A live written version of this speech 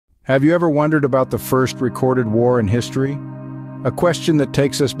Have you ever wondered about the first recorded war in history? A question that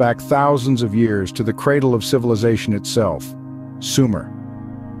takes us back thousands of years to the cradle of civilization itself, Sumer.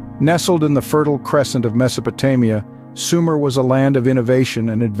 Nestled in the Fertile Crescent of Mesopotamia, Sumer was a land of innovation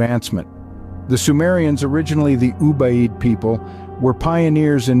and advancement. The Sumerians, originally the Ubaid people, were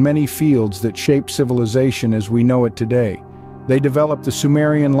pioneers in many fields that shaped civilization as we know it today. They developed the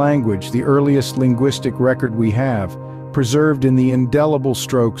Sumerian language, the earliest linguistic record we have, preserved in the indelible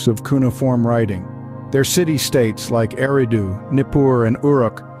strokes of cuneiform writing. Their city-states like Eridu, Nippur, and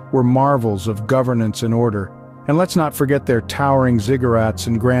Uruk were marvels of governance and order. And let's not forget their towering ziggurats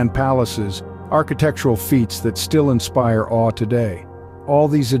and grand palaces, architectural feats that still inspire awe today. All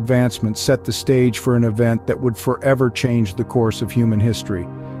these advancements set the stage for an event that would forever change the course of human history.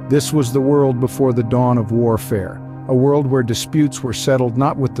 This was the world before the dawn of warfare, a world where disputes were settled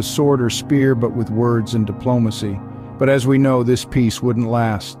not with the sword or spear but with words and diplomacy. But as we know, this peace wouldn't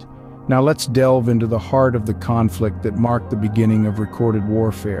last. Now let's delve into the heart of the conflict that marked the beginning of recorded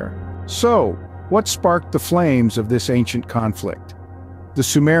warfare. So, what sparked the flames of this ancient conflict? The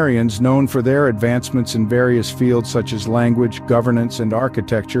Sumerians, known for their advancements in various fields such as language, governance, and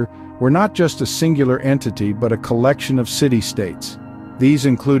architecture, were not just a singular entity but a collection of city-states. These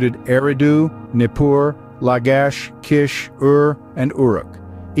included Eridu, Nippur, Lagash, Kish, and Uruk.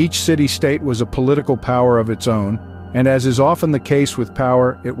 Each city-state was a political power of its own, and as is often the case with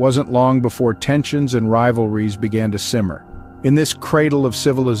power, it wasn't long before tensions and rivalries began to simmer. In this cradle of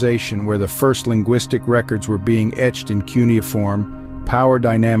civilization where the first linguistic records were being etched in cuneiform, power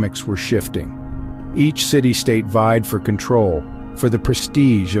dynamics were shifting. Each city-state vied for control, for the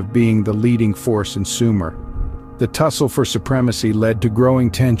prestige of being the leading force in Sumer. The tussle for supremacy led to growing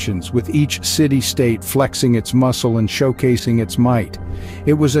tensions, with each city-state flexing its muscle and showcasing its might.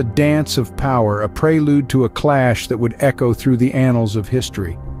 It was a dance of power, a prelude to a clash that would echo through the annals of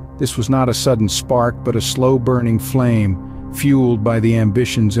history. This was not a sudden spark, but a slow-burning flame, fueled by the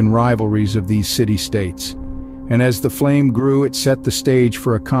ambitions and rivalries of these city-states. And as the flame grew, it set the stage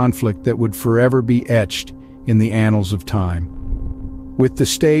for a conflict that would forever be etched in the annals of time. With the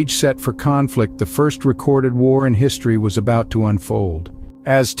stage set for conflict, the first recorded war in history was about to unfold.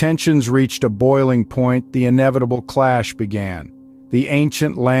 As tensions reached a boiling point, the inevitable clash began. The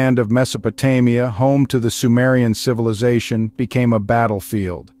ancient land of Mesopotamia, home to the Sumerian civilization, became a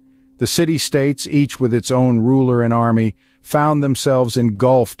battlefield. The city-states, each with its own ruler and army, found themselves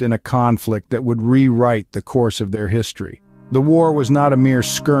engulfed in a conflict that would rewrite the course of their history. The war was not a mere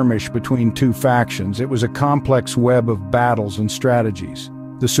skirmish between two factions, it was a complex web of battles and strategies.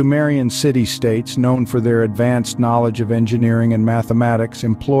 The Sumerian city-states, known for their advanced knowledge of engineering and mathematics,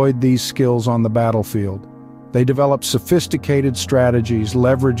 employed these skills on the battlefield. They developed sophisticated strategies,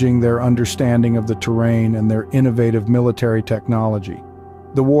 leveraging their understanding of the terrain and their innovative military technology.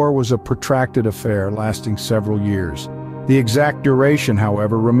 The war was a protracted affair, lasting several years. The exact duration,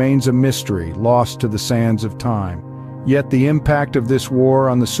 however, remains a mystery, lost to the sands of time. Yet the impact of this war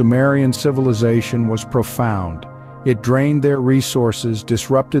on the Sumerian civilization was profound. It drained their resources,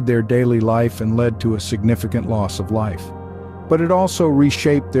 disrupted their daily life, and led to a significant loss of life. But it also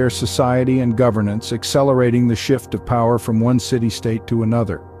reshaped their society and governance, accelerating the shift of power from one city-state to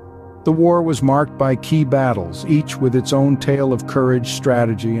another. The war was marked by key battles, each with its own tale of courage,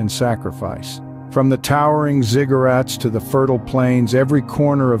 strategy, and sacrifice. From the towering ziggurats to the fertile plains, every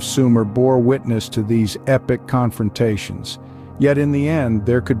corner of Sumer bore witness to these epic confrontations. Yet in the end,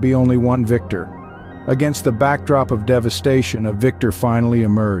 there could be only one victor. Against the backdrop of devastation, a victor finally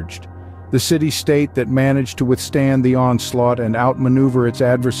emerged. The city-state that managed to withstand the onslaught and outmaneuver its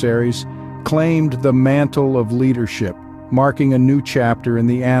adversaries claimed the mantle of leadership, marking a new chapter in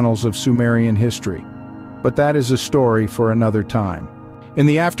the annals of Sumerian history. But that is a story for another time. In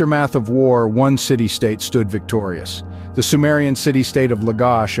the aftermath of war, one city-state stood victorious. The Sumerian city-state of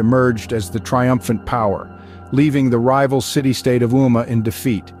Lagash emerged as the triumphant power, leaving the rival city-state of Umma in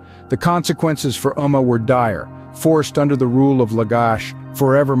defeat. The consequences for Umma were dire, forced under the rule of Lagash,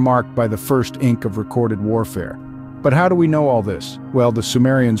 forever marked by the first ink of recorded warfare. But how do we know all this? Well, the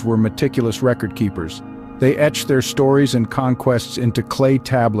Sumerians were meticulous record keepers. They etched their stories and conquests into clay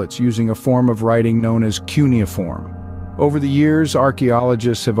tablets using a form of writing known as cuneiform. Over the years,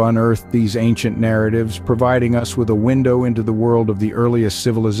 archaeologists have unearthed these ancient narratives, providing us with a window into the world of the earliest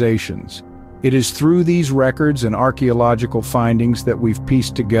civilizations. It is through these records and archaeological findings that we've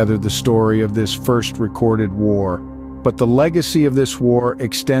pieced together the story of this first recorded war. But the legacy of this war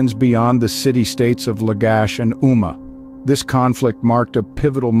extends beyond the city-states of Lagash and Umma. This conflict marked a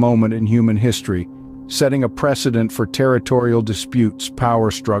pivotal moment in human history, setting a precedent for territorial disputes, power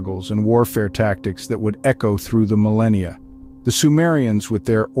struggles, and warfare tactics that would echo through the millennia. The Sumerians, with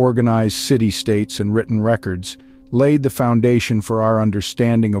their organized city-states and written records, laid the foundation for our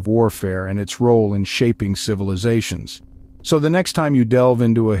understanding of warfare and its role in shaping civilizations. So the next time you delve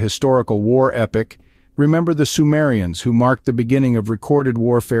into a historical war epic, remember the Sumerians, who marked the beginning of recorded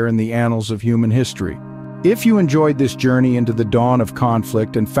warfare in the annals of human history. If you enjoyed this journey into the dawn of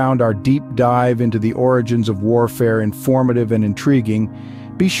conflict and found our deep dive into the origins of warfare informative and intriguing,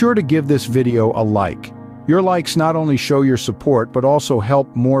 be sure to give this video a like. Your likes not only show your support, but also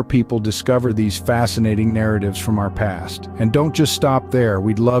help more people discover these fascinating narratives from our past. And don't just stop there.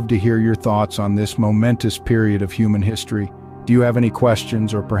 We'd love to hear your thoughts on this momentous period of human history. Do you have any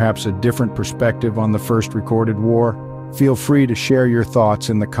questions or perhaps a different perspective on the first recorded war? Feel free to share your thoughts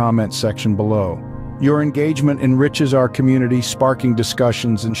in the comment section below. Your engagement enriches our community, sparking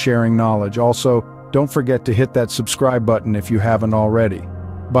discussions and sharing knowledge. Also, don't forget to hit that subscribe button if you haven't already.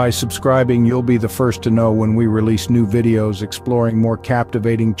 By subscribing, you'll be the first to know when we release new videos exploring more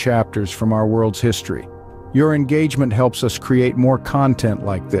captivating chapters from our world's history. Your engagement helps us create more content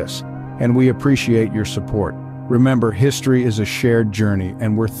like this, and we appreciate your support. Remember, history is a shared journey,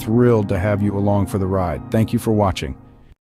 and we're thrilled to have you along for the ride. Thank you for watching.